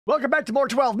Welcome back to more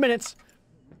 12 Minutes,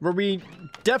 where we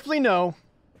definitely know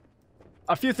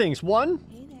a few things. One,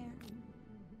 Hey there.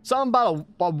 something about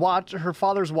a watch, her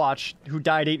father's watch, who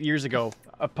died 8 years ago,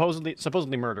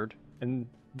 supposedly murdered. And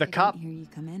the cop Hear you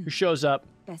come in. who shows up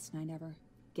Best night ever.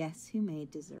 Guess who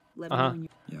made dessert? Let me know when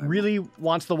you're... really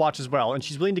wants the watch as well, and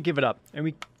she's willing to give it up. And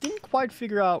we didn't quite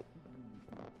figure out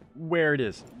where it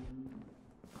is.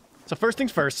 So first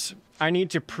things first, I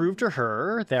need to prove to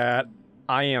her that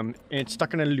I am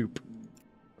stuck in a loop.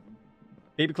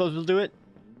 Baby clothes will do it.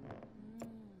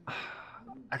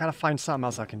 I gotta find something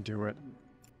else I can do it.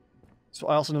 So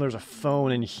I also know there's a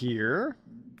phone in here.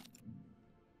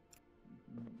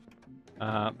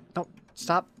 No,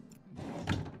 stop.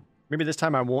 Maybe this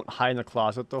time I won't hide in the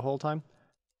closet the whole time.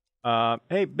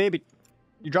 Hey, baby,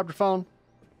 you dropped your phone.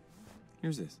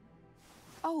 Here's this.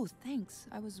 Oh, thanks.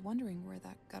 I was wondering where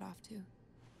that got off to.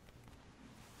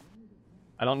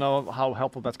 I don't know how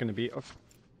helpful that's going to be. Is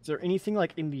there anything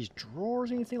like in these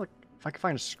drawers? Anything like if I can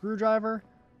find a screwdriver?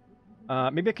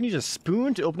 Maybe I can use a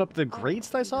spoon to open up the grates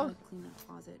that I saw. Clean that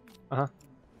closet.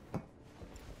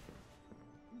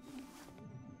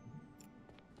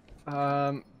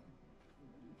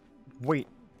 Wait.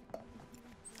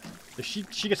 If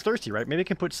she gets thirsty, right? Maybe I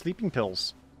can put sleeping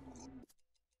pills.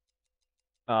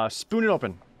 Spoon it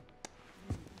open.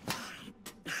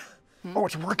 Oh,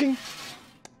 it's working?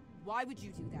 Why would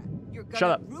you do that? You're Shut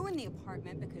gonna up. ruin the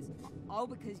apartment because you.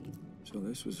 So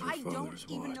this was her I don't father's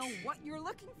even watch. know what you're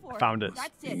looking for. Found it.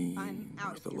 That's it. I'm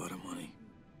out Worth of a here. lot of money.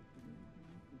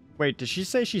 Wait, did she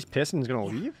say she's pissed and is gonna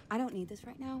leave? I don't need this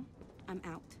right now. I'm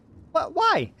out. What?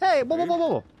 Why? Hey, whoa, whoa, whoa,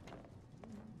 whoa.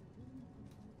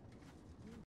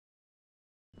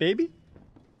 Baby?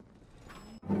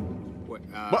 What?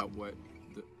 What? What?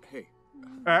 Hey.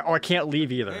 Oh, I can't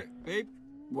leave either. Hey, babe.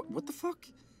 What the fuck?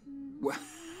 What?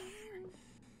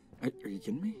 Are you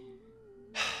kidding me?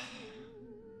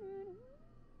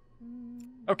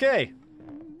 Okay.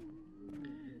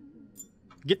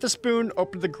 Get the spoon,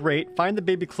 open the grate, find the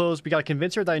baby clothes. We gotta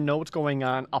convince her that I know what's going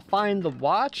on. I'll find the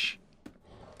watch.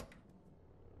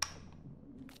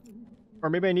 Or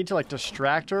maybe I need to like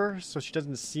distract her so she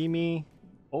doesn't see me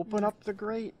open up the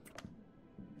grate.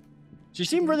 She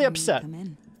seemed really upset Come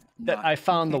in. that I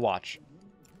found the watch.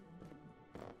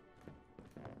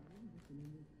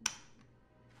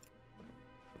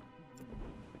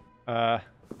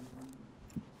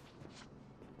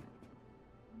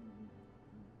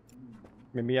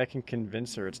 Maybe I can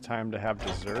convince her it's time to have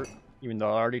dessert, even though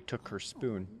I already took her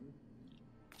spoon.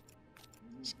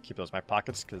 Just keep those in my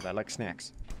pockets, because I like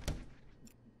snacks.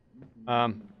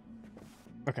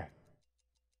 Okay.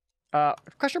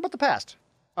 Question about the past.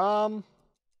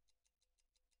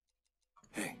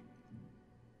 Hey.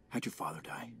 How'd your father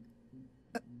die?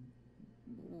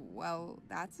 Well,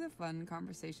 that's a fun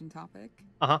conversation topic.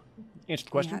 Uh-huh. Answer the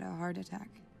He question. had a heart attack.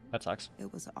 That sucks.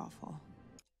 It was awful.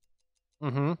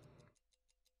 Mm-hmm.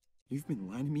 You've been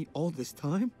lying to me all this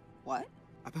time? What?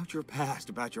 About your past,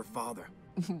 about your father.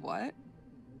 What?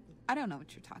 I don't know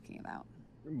what you're talking about.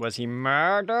 Was he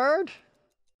murdered?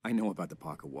 I know about the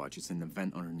pocket watch. It's in the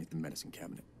vent underneath the medicine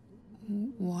cabinet.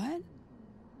 What?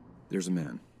 There's a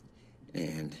man,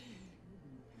 and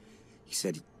he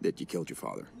said that you killed your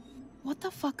father. What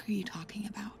the fuck are you talking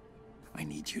about? I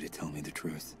need you to tell me the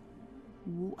truth.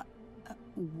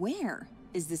 Where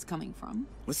is this coming from?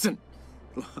 Listen,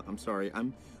 I'm sorry.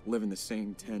 I'm living the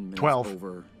same 10 minutes 12.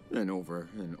 over and over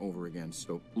and over again.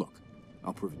 So, look,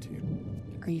 I'll prove it to you.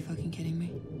 Are you fucking kidding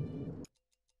me?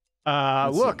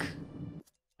 Look.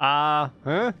 Huh?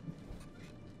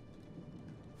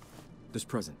 This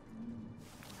present.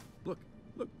 Look,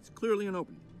 it's clearly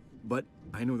unopened. But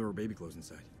I know there were baby clothes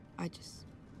inside. I just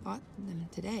bought them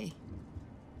today.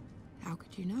 How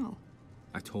could you know?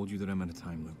 I told you that I'm in a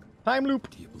time loop. Time loop.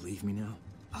 Do you believe me now?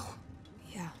 Oh,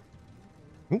 yeah.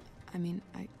 Oop. I mean,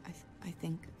 I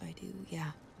think I do,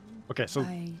 yeah. Okay, so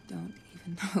I don't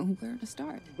even know where to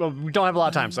start. well, we don't have a lot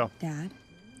of time, so Dad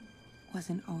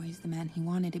wasn't always the man he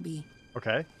wanted to be.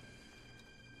 okay,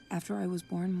 After I was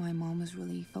born, my mom was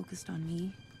really focused on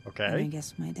me. And I okay,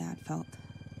 guess my dad felt...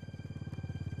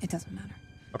 It doesn't matter.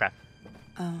 okay.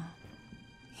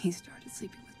 He started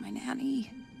sleeping with my nanny.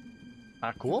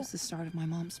 It Cool. was the start of my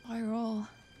mom's spiral.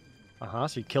 So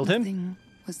you killed him? Nothing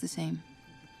was the same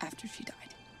after she died.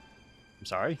 I'm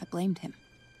sorry. I blamed him.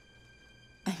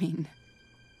 I mean,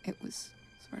 it was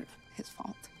sort of his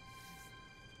fault.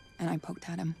 And I poked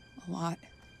at him a lot.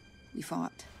 We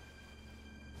fought.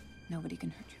 Nobody can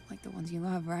hurt you like the ones you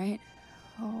love, right?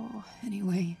 Oh,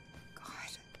 anyway,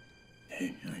 God.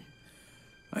 Hey,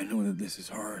 I know that this is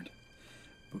hard,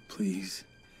 but please,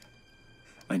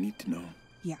 I need to know.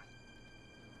 Yeah.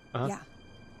 Uh-huh. Yeah.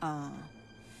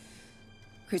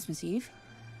 Christmas Eve,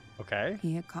 Okay.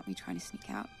 he had caught me trying to sneak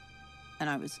out. And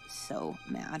I was so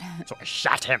mad. So I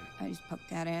shot him. I just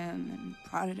poked at him and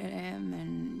prodded at him,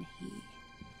 and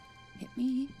he hit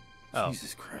me. Oh.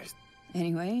 Jesus Christ.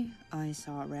 Anyway, I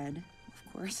saw red,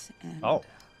 of course, and Oh.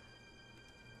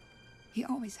 he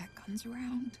always had guns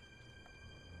around.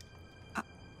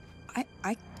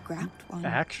 I grabbed one.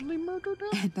 Actually murdered him?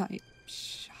 And I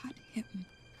shot him.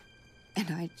 And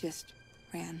I just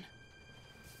ran.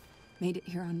 Made it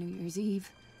here on New Year's Eve.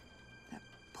 That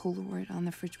Polaroid on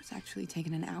the fridge was actually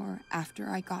taken an hour after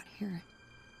I got here.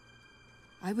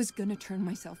 I was gonna turn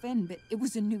myself in, but it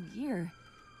was a new year.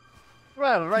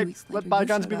 Well, right. weeks Let later, you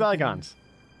bygones be showed up and- bygones.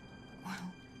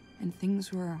 Well, and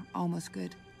things were almost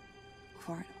good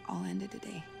before it all ended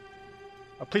today.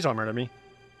 Oh, please don't murder me.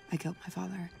 I killed my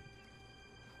father.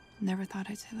 Never thought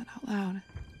I'd say that out loud.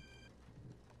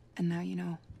 And now you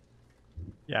know.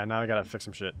 Yeah, now I gotta fix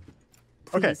some shit.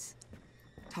 Okay. Please,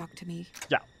 talk to me.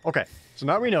 Yeah, okay. So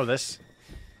now we know this.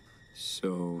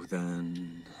 So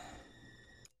then...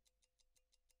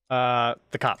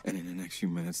 The cop. And in the next few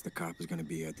minutes, the cop is going to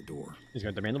be at the door. He's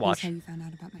gonna demand the That's watch. how you found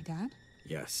out about my dad?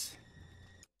 Yes.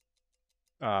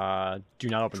 Do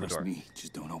not open Trust the door. me,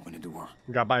 just don't open the door.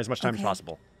 We gotta buy as much time as Okay.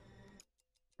 possible.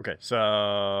 Okay,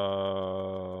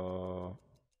 so...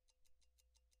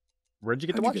 Where'd you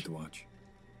get the How'd watch? you get the watch?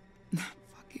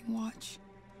 Fucking watch.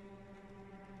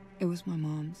 It was my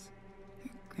mom's. Her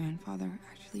grandfather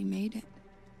actually made it.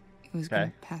 It was gonna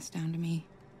Okay. pass down to me.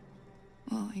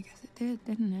 Well, I guess it did,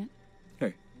 didn't it?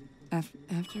 Hey.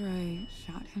 After I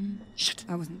shot him, Shit.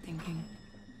 I wasn't thinking.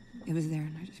 It was there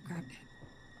and I just grabbed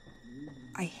it.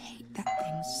 I hate that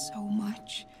thing so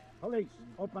much. Police,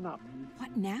 open up.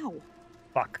 What now?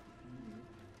 Fuck.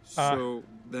 So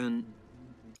then...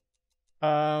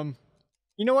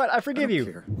 You know what? I I forgive don't you.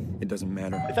 care. It doesn't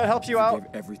matter. If that helps you out.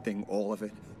 Forgive everything, all of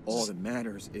it. All that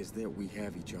matters is that we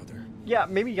have each other. Yeah,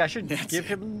 maybe I should That's give it.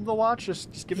 him the watch.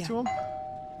 Just give it Yeah. to him.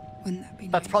 Wouldn't that be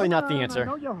That's nice? probably not the I answer.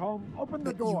 know you're home. Open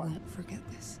the But you door. won't forget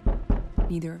this.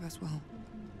 Neither of us will.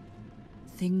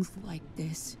 Things like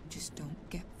this just don't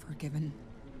get forgiven.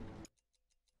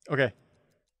 Okay.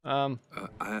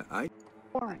 I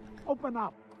Fine. Open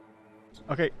up.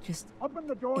 Okay. Just Open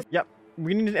the door. Yep.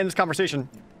 We need to end this conversation.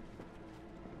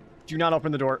 Do not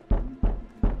open the door.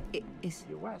 is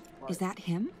You asked for is it. that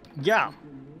him? Yeah.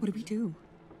 What do we do?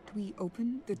 Do we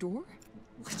open the door?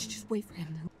 Let's just wait for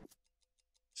him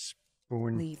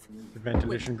Spoon. to leave. The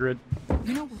ventilation grid.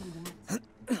 You know what he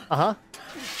wants. Uh-huh.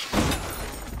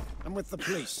 I'm with the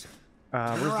police.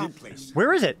 Where's Turn around, the- please.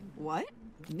 Where is it? What?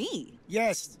 Me?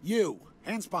 Yes, you.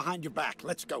 Hands behind your back.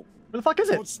 Let's go. Where the fuck is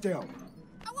Hold it? still.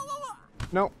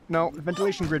 No, no.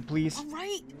 Ventilation grid, please. All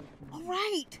right. All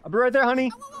right. I'll be right there,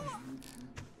 honey.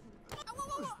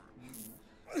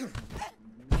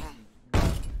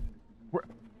 Where?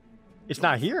 It's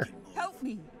not here. Help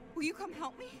me. Will you come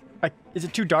help me? Is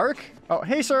it too dark? Oh,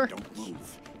 hey, sir. Don't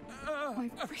move. My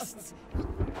wrists.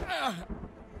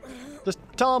 Just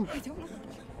tell him. I don't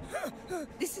know.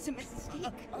 This is a mistake.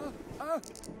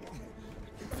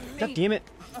 God damn it.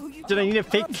 Will you Did I need a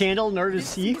help? fake candle in order to This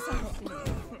see? is a mistake.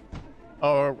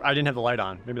 Oh, I didn't have the light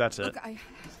on. Maybe that's it. Look,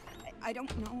 I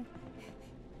don't know.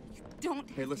 You don't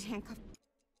Hey, have listen. to handcuff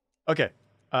Okay.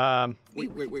 me.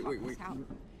 Wait, We wait, can wait, talk wait, this out.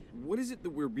 What is it that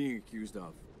we're being accused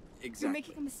of? Exactly. You're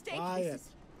making a mistake. Quiet. This is,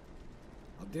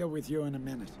 I'll deal with you in a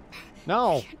minute.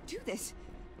 No. I can't do this.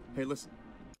 Hey, listen.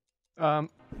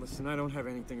 Listen, I don't have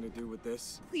anything to do with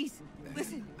this. Please,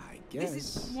 listen. I This guess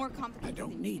is more complicated. I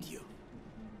don't than need you.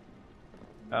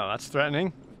 Oh, that's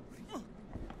threatening.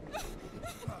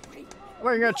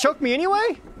 What, you're gonna choke me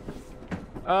anyway?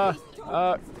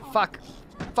 Fuck.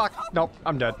 Fuck. Nope,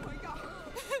 I'm dead. Oh my God.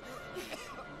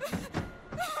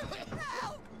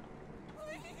 Help!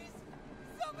 Please,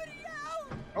 somebody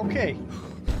help! Okay.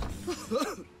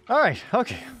 Alright,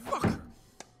 okay.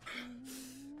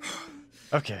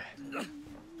 Okay.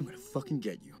 I'm gonna fucking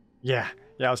get you. Yeah,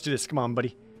 let's do this. Come on,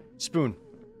 buddy. Spoon.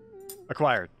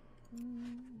 Acquired.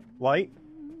 Light.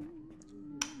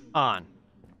 On.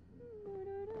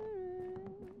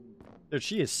 Dude,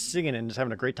 she is singing and just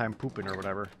having a great time pooping or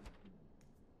whatever.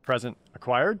 Present.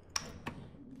 Acquired.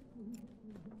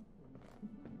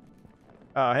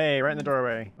 Oh, hey, right in the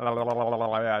doorway.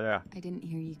 Yeah. I didn't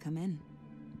hear you come in.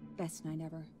 Best night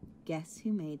ever. Guess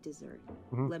who made dessert?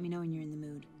 Mhm. Let me know when you're in the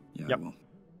mood. Yeah, Yep. I will.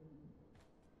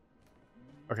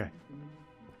 Okay.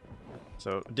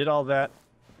 So, did all that.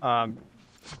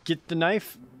 Get the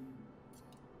knife.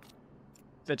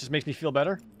 That just makes me feel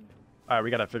better. Alright, we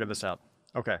gotta figure this out.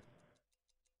 Okay.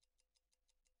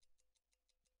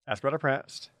 Ask about our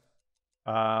past.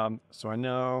 So I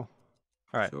know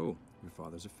All right. So, your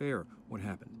father's affair. What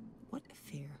happened? What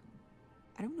affair?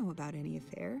 I don't know about any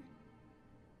affair.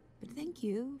 But thank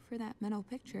you for that mental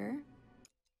picture.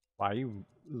 Why are you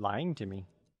lying to me?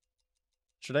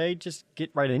 Should I just get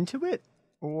right into it?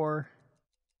 Or...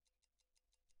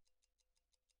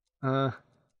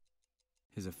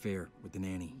 His affair with the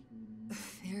nanny.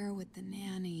 Affair with the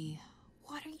nanny.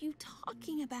 What are you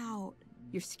talking about?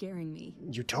 You're scaring me.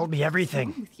 You told me What's everything.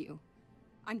 wrong with you?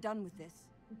 I'm done with this.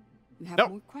 You have Nope.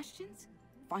 more questions?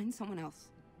 Find someone else.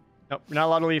 Nope, you're not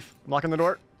allowed to leave. I'm locking the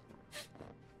door.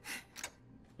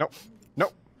 Nope.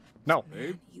 Nope. No.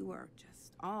 Babe? You are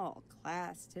just all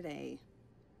class today.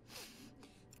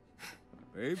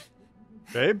 Babe?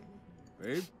 Babe?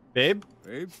 Babe? Babe?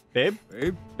 Babe? Babe?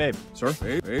 Babe? Babe? Sir?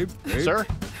 Babe? Babe? Babe? Sir?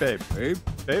 Babe? Babe?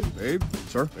 Babe? Babe?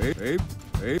 Sir? Babe? Babe?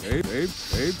 Babe? Babe? Babe?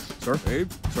 Babe? Sir?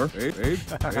 Babe? Sir? Babe? Babe?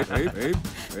 Babe? Babe?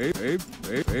 Babe? Babe?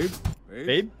 Babe? Babe? Babe?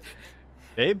 Babe?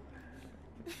 Babe?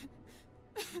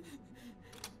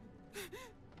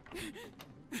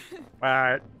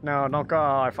 Alright, no, don't go.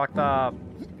 I fucked up.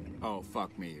 Oh,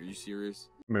 fuck me. Are you serious?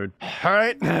 Mood.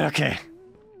 Alright, okay.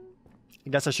 I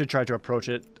guess I should try to approach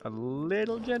it a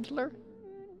little gentler.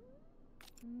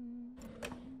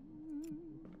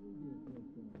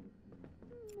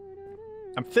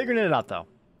 I'm figuring it out though.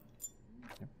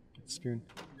 Get the spoon.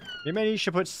 Maybe she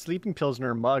should put sleeping pills in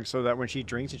her mug so that when she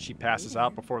drinks it, she passes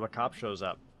out before the cop shows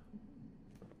up.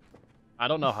 I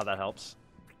don't know how that helps.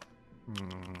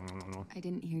 I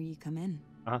didn't hear you come in.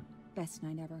 Uh-huh. Best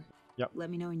night ever. Yep. Let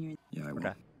me know when you're. Yeah, I will.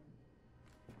 Okay.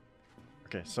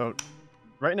 Okay, so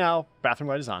right now, bathroom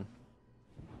light is on.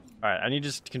 Alright, I need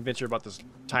just to convince her about this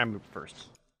time loop first.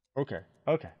 Okay,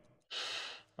 okay.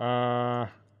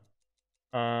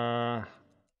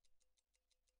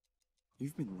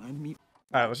 You've been lying to me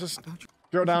Alright, let's just about your...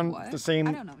 go down What? the same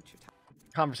I don't know what you're talking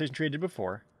conversation tree I did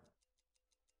before.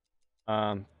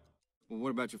 Well, what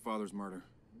about your father's murder?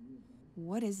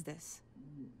 What is this?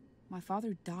 My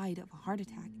father died of a heart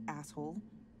attack, asshole.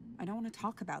 I don't want to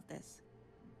talk about this.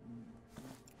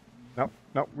 Nope,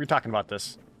 nope, we're talking about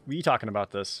this. We talking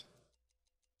about this.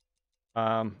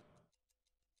 How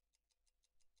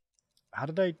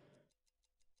did I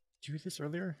do this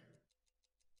earlier?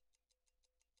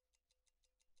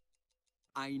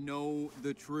 I know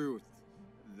the truth.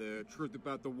 The truth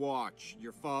about the watch,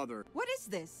 your father. What is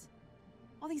this?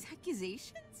 All these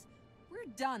accusations? We're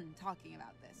done talking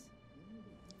about this.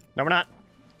 No, we're not.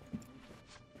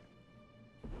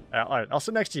 Alright, I'll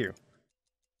sit next to you.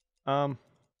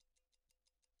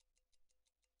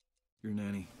 Your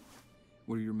nanny.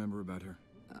 What do you remember about her?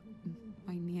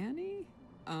 My nanny?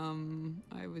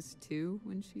 I was 2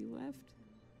 when she left.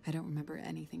 I don't remember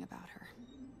anything about her.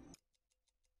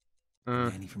 The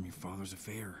nanny from your father's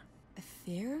affair.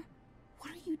 Affair?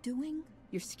 What are you doing?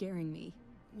 You're scaring me.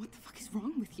 What the fuck is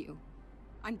wrong with you?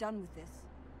 I'm done with this.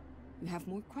 You have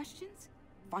more questions?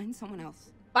 Find someone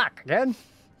else. Fuck, again?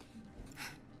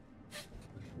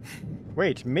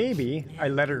 Wait, maybe I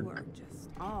let her... You are just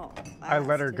all I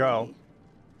let her class go.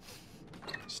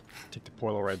 today. Just take the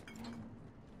Polaroid.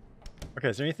 Okay,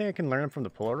 is there anything I can learn from the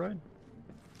Polaroid?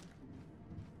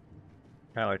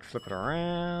 Kind of like flip it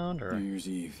around, or... New Year's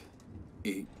Eve.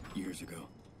 8 years ago.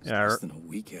 It's Yeah, less than a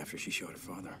week after she shot her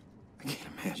father. I can't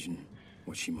imagine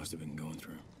what she must have been going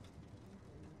through.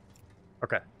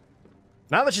 Okay.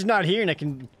 Now that she's not here and I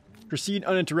can proceed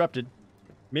uninterrupted,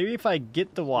 maybe if I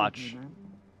get the watch... Ma'am,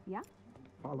 Yeah?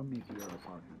 follow me to your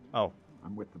apartment. Oh.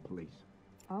 I'm with the police.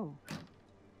 Oh.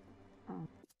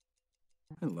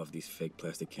 I love these fake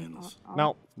plastic candles.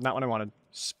 No, not what I wanted.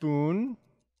 Spoon.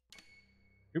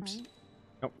 Oops. Right.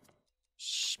 Nope.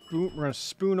 Spoon. We're gonna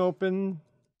spoon open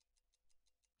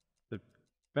the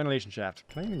ventilation shaft.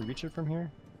 Can I even reach it from here?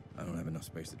 I don't have enough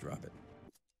space to drop it.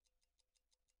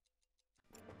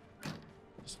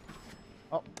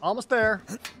 Oh, almost there.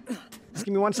 Just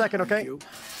give me 1 second, okay?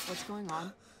 What's going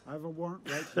on? I have a warrant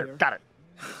right There, here. got it.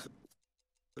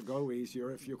 So go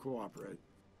easier if you cooperate.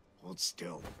 Hold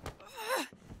still.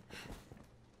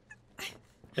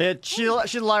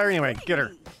 She's a liar anyway. Get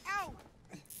her.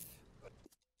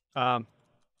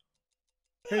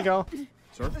 Here you go,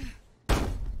 Sir?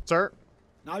 sir.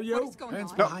 Now you, What is going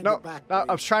hands on? No, behind no. your back, I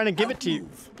was please. trying to give it to you.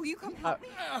 Will you come help me?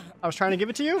 I was trying to give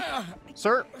it to you,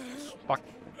 sir. Fuck.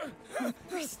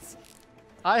 Wrists.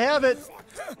 I have it.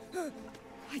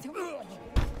 I don't.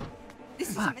 This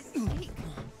is a mistake.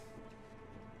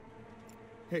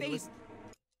 Hey, Babe, listen.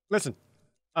 Listen.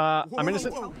 I'm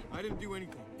innocent. Whoa. I didn't do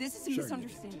anything. this is a Sure you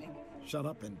misunderstanding. Shut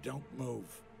up and don't move.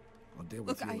 I'll deal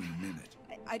with Look, you in a minute.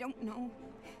 I don't know.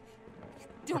 You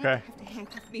don't Okay. have to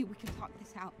handcuff me. We can talk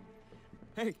this out.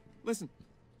 Hey, listen.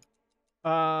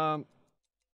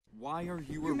 Why are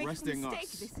you You're arresting making a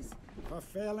mistake. us? This is... For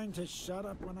failing to shut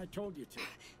up when I told you to.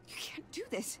 You can't do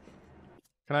this.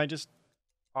 Can I just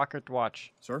pocket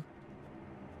watch? Sir?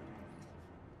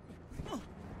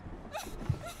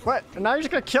 What? And now you're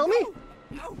just gonna kill me?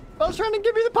 No. I was trying to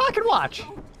give you the pocket watch.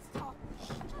 Stop.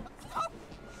 Stop.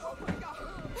 Oh my god.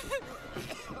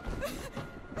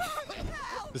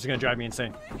 This is gonna drive me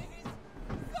insane.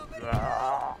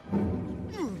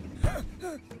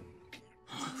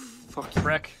 Fuck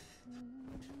Frick.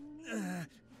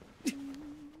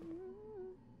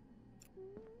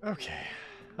 Okay.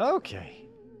 Okay.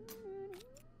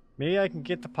 Maybe I can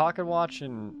get the pocket watch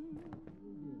and...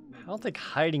 I don't think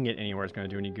hiding it anywhere is going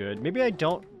to do any good. Maybe I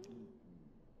don't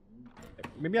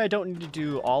need to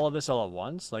do all of this all at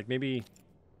once. Like, maybe...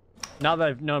 Now that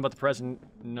I've known about the present,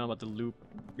 known about the loop,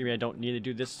 maybe I don't need to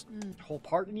do this whole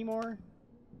part anymore?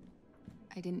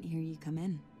 I didn't hear you come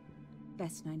in.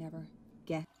 Best night ever.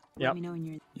 Guess. Yep. Let me know when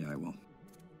you're. Yeah, I will.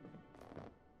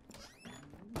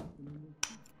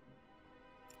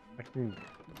 I can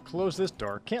close this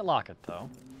door. Can't lock it, though.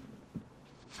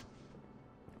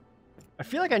 I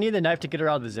feel like I need the knife to get her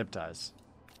out of the zip ties.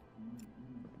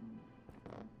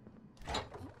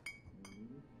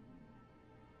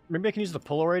 Maybe I can use the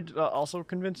Polaroid also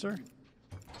convince her?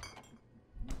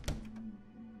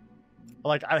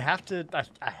 Like, I have to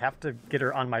get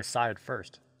her on my side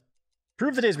first.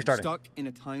 Prove the days we started. Stuck in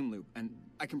a time loop, and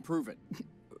I can prove it.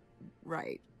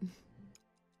 Right.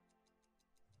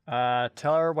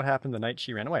 Tell her what happened the night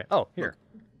she ran away. Oh, here.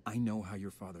 Look, I know how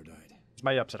your father died. This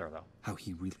might upset her, though. How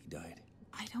he really died.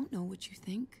 I don't know what you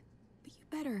think, but you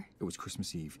better. It was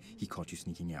Christmas Eve. He caught you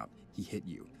sneaking out. He hit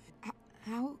you.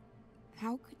 How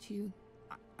could you?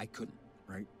 I couldn't,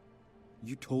 right?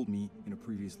 You told me in a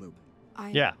previous loop.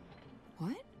 Yeah.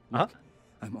 What? Huh?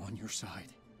 I'm on your side.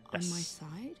 On my Yes.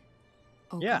 side?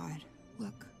 Oh Yeah. God,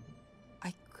 look,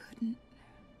 I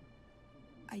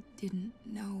didn't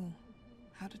know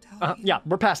how to tell you. Yeah,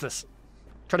 we're past this.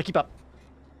 Try to keep up.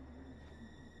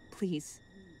 Please,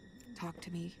 talk to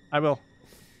me. I will.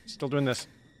 Still doing this.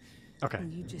 Okay. Will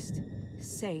you just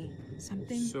say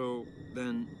something? So,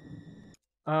 then...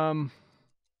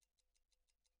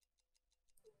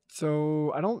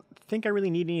 So I don't think I really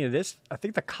need any of this. I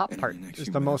think the cop part is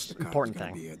the most important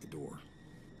thing. Be at the door.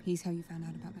 He's how you found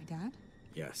out about my dad?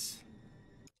 Yes.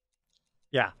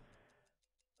 Yeah.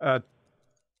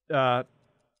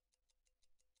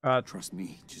 Trust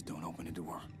me, just don't open the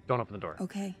door. Don't open the door.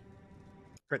 Okay.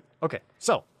 Great. Okay.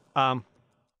 So,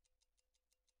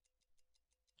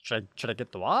 should I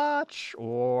get the watch,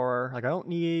 or like I don't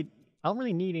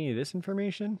really need any of this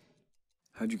information.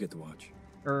 How'd you get the watch?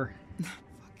 Or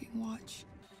Fucking watch.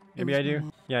 maybe I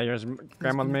do. Yeah, yours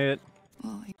grandmother made it.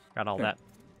 Well, Got all that.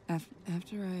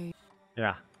 after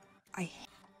Yeah.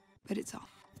 but it's all.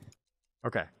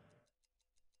 Okay.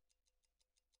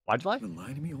 Why'd you lie? You've been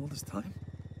lying to me all this time?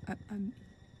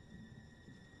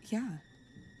 Yeah.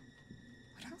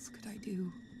 What else could I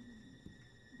do?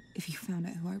 If you found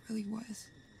out who I really was.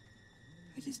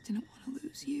 I just didn't want to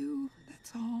lose you,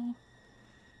 that's all.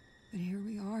 But here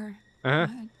we are. Uh-huh.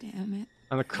 God damn it.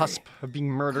 On the cusp of being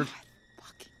murdered. God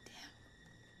fucking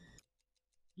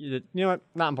damn. You know what?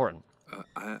 Not important.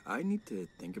 I need to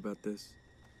think about this.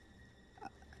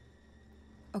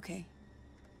 Okay,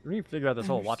 We need to figure out this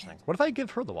whole watch thing. Understand. What if I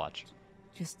give her the watch?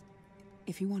 just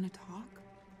if you want to talk,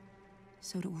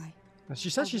 so do I. She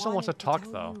says I she still wants to wanted talk,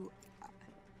 tell though. you,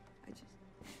 I just.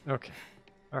 Okay.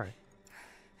 All right.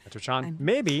 Mr. Chan, I'm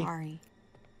maybe sorry.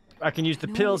 I can use the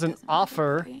No, pills it and doesn't matter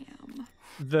offer who I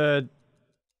am.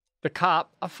 the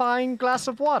cop a fine glass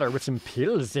of water with some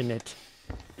pills in it.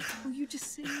 Will you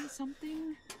just say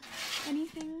something?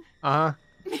 Anything? Uh-huh.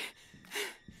 I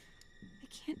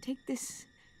can't take this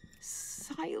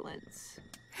silence.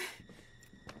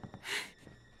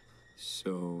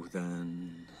 So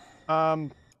then...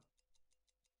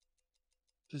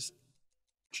 Just,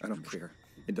 I don't care.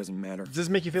 It doesn't matter. does this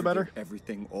make you feel better? Forget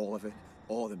everything, all of it.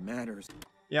 All that matters.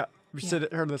 Yeah. We Yeah.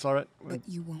 said heard this all right. But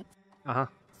you won't Uh-huh.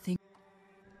 think.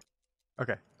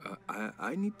 Okay.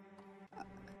 I need...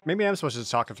 Maybe I'm supposed to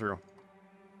just talk it through.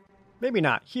 Maybe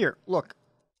not. Here, look.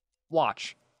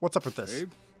 Watch. What's up with this?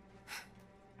 Babe?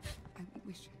 I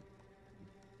wish.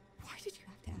 Why did you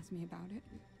have to ask me about it?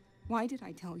 Why did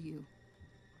I tell you?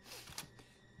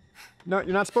 No,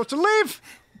 you're not supposed to leave!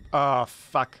 Oh,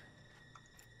 fuck.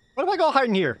 What if I go hide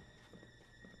in here?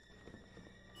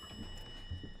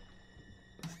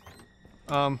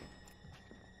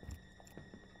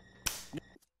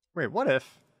 Wait, what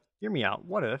if? Hear me out.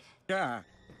 What if? Yeah.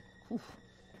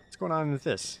 What's going on with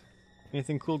this?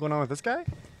 Anything cool going on with this guy?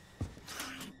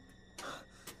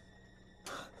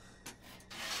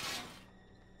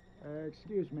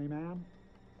 Excuse me, ma'am.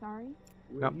 Sorry?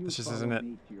 Will Nope, you this just follow isn't it.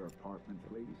 me to your apartment,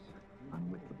 please? I'm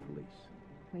with the police.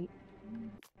 Wait.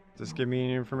 Does this give me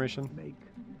any information? Make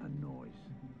a noise.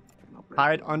 I'll bring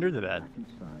Hide you under the bed. back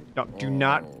inside. No, do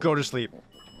not go to sleep.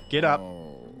 Get up.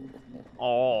 Oh.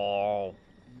 Oh.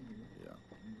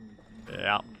 Yeah.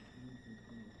 Yeah.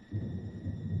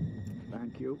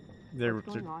 Thank you. There. What's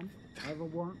going on? I have a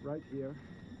warrant right here.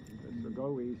 This will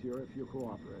go easier if you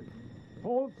cooperate.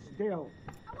 Hold still.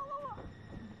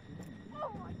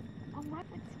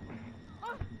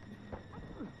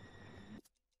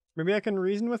 Maybe I can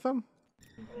reason with them.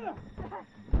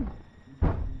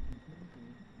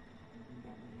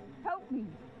 Help me!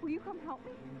 Will you come help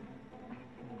me?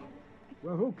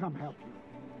 Well, who come help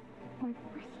you? My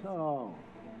wrist. So,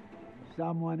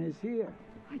 someone is here.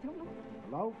 I don't know.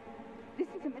 Hello? This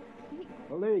is a mistake.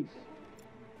 Police.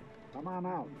 Come on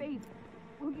out. Babe,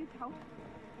 will you tell?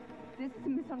 This is a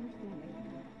misunderstanding.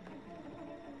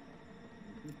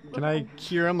 Can I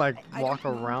hear him like I walk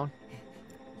don't know. around?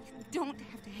 You don't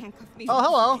have to handcuff me. Oh,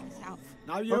 hello.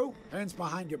 Now you, hands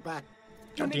behind your back.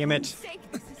 God damn it. Sake,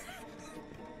 this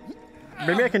is...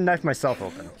 Maybe I can knife myself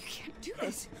open. You can't do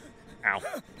this. Ow.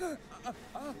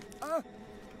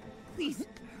 Please,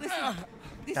 listen.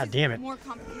 This God is damn it. more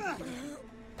complicated.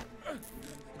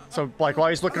 So, like, while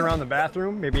he's looking around the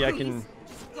bathroom, maybe I can... Please,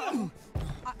 just go.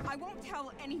 I won't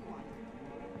tell anyone.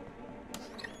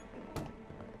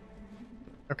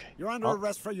 Okay. You're under Oh,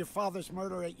 arrest for your father's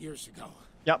murder 8 years ago.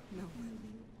 Yep. No.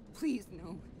 Please,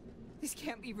 no. This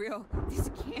can't be real. This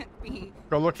can't be.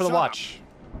 Go look for the Shut up. watch.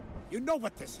 You know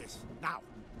what this is. Now,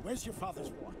 where's your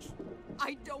father's watch?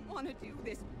 I don't want to do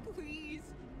this. Please.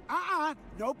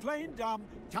 No playing dumb.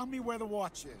 Tell me where the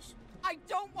watch is. I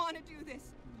don't want to do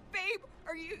this. Babe,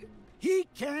 are you... He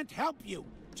can't help you.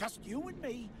 Just you and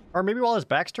me. Or maybe while his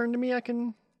back's turned to me, I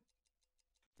can...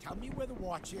 Tell me where the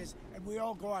watch is, and we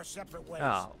all go our separate ways.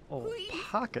 Oh, Please.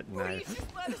 pocket Please, knife.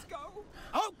 just let us go.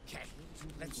 Okay,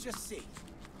 let's just see.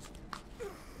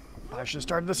 I should have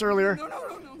started this earlier. No, no,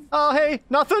 no, no. Oh, hey,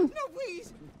 nothing? No,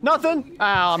 please. Nothing?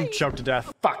 Ah, I'm choked to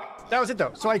death. Fuck. That was it,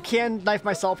 though. So I can knife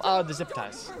myself out of the zip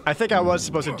ties. I think I was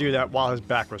supposed to do that while his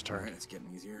back was turned. It's getting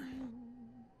easier.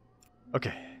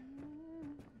 Okay.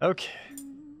 Okay.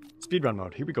 Speedrun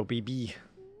mode. Here we go, baby.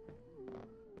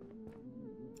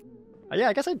 Yeah,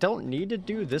 I guess I don't need to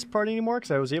do this part anymore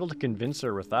because I was able to convince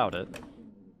her without it.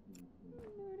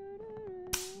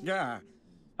 Yeah.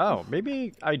 Oh,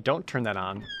 maybe I don't turn that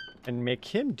on and make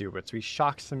him do it so he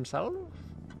shocks himself?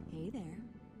 Hey there.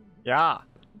 Yeah.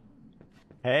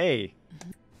 Hey.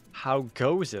 How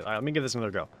goes it? All right, let me give this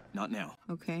another go. Not now.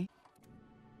 Okay.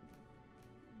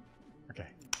 Okay.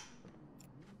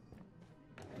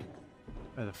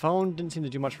 The phone didn't seem to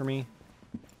do much for me.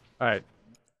 All right.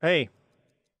 Hey.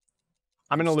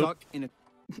 I'm in a loop. Stuck in a...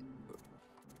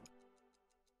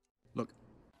 Look,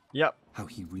 Yep. how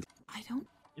he really... I don't...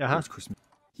 Uh-huh. Last Christmas,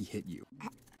 he hit you.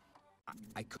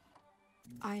 I could...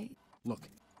 I... Look,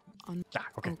 Yeah,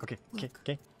 okay, Oh, okay, okay, look.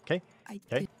 okay, okay, I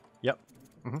okay. did- Yep.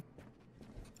 Mm-hmm. All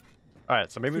right,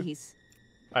 so maybe... Please.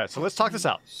 All right, so let's talk this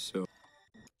out. so...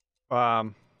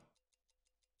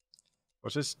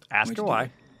 Let's just ask Why'd her you do why.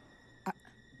 it?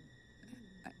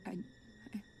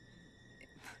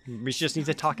 We just need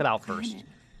to talk it out first. Granted,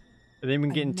 And then we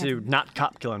can I get into never- not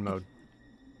cop killing mode.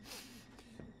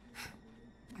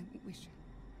 I wish...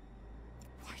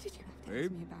 Why did you have to Babe?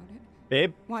 ask me about it?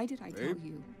 Babe? Why did I tell Babe?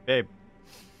 you? Babe.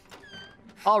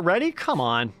 Already? Come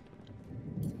on.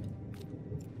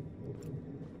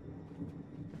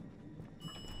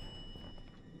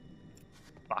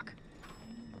 Fuck.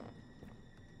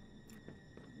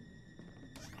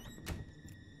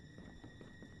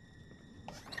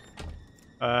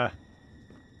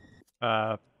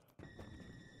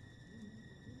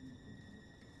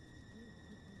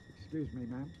 Excuse me,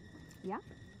 ma'am. Yeah?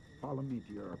 Follow me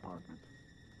to your apartment.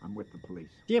 I'm with the police.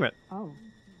 Damn it. Oh,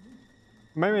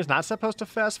 Maybe it's not supposed to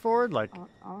fast forward? Like, all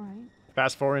right.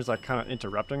 fast forward is like kind of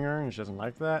interrupting her and she doesn't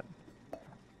like that?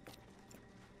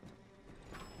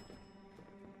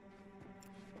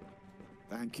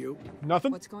 Thank you.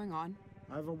 Nothing? What's going on?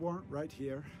 I have a warrant right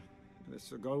here.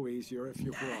 This will go easier if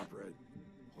you cooperate.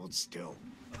 Hold still.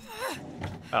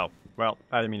 Oh, well,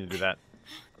 I didn't mean to do that.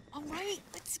 All right,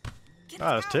 let's get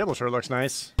Oh, this out. table sure looks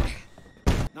nice.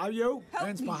 Now you, Help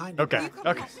hands me. behind your Okay, Will you come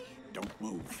okay. help me? Don't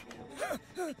move.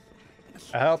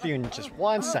 I'll help you in just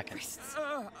 1 second. Wrists.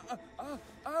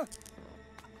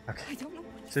 Okay. I don't know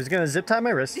what... So he's gonna zip tie my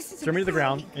wrist, This is throw me to the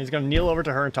ground, and he's gonna kneel over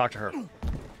to her and talk to her.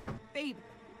 Babe,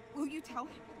 will you tell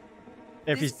him?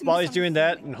 If This he's is while he's doing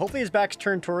that, misunderstanding. and hopefully his back's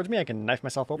turned towards me, I can knife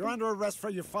myself You're open. under arrest for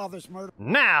your father's murder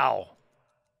Now!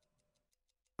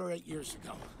 8 years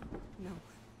ago. No.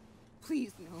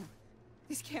 Please, no.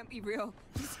 This can't be real.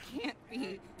 This can't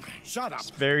be. Shut up.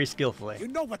 Very skillfully. You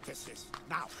know what this is.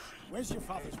 Now, where's your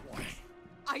father's watch?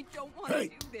 I don't want to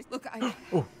do this. Look,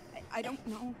 I don't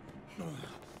know.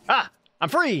 Ah, I'm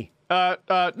free. Knife.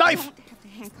 You don't have to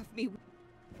handcuff me.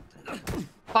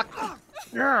 Fuck.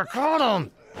 Yeah, caught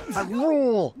him. I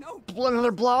rule. No.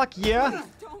 Another block. Yeah.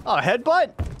 Oh,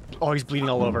 headbutt. Oh, he's bleeding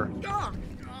all over.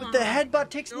 But the headbutt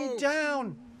takes me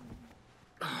down.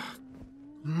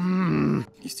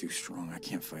 He's too strong. I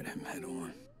can't fight him head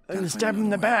on. I'm gonna stab him in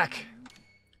the back.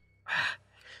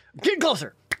 I'm getting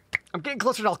closer. I'm getting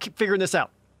closer and I'll keep figuring this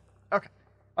out. Okay.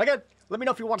 Again, let me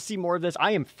know if you want to see more of this.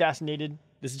 I am fascinated.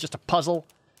 This is just a puzzle.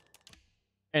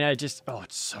 And I just, oh,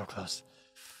 it's so close.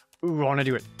 Ooh, I want to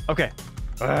do it. Okay.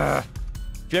 If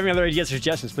you have any other ideas or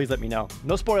suggestions, please let me know.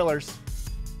 No spoilers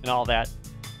and all that.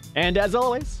 And as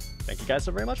always, thank you guys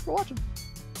so very much for watching.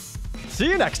 See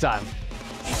you next time.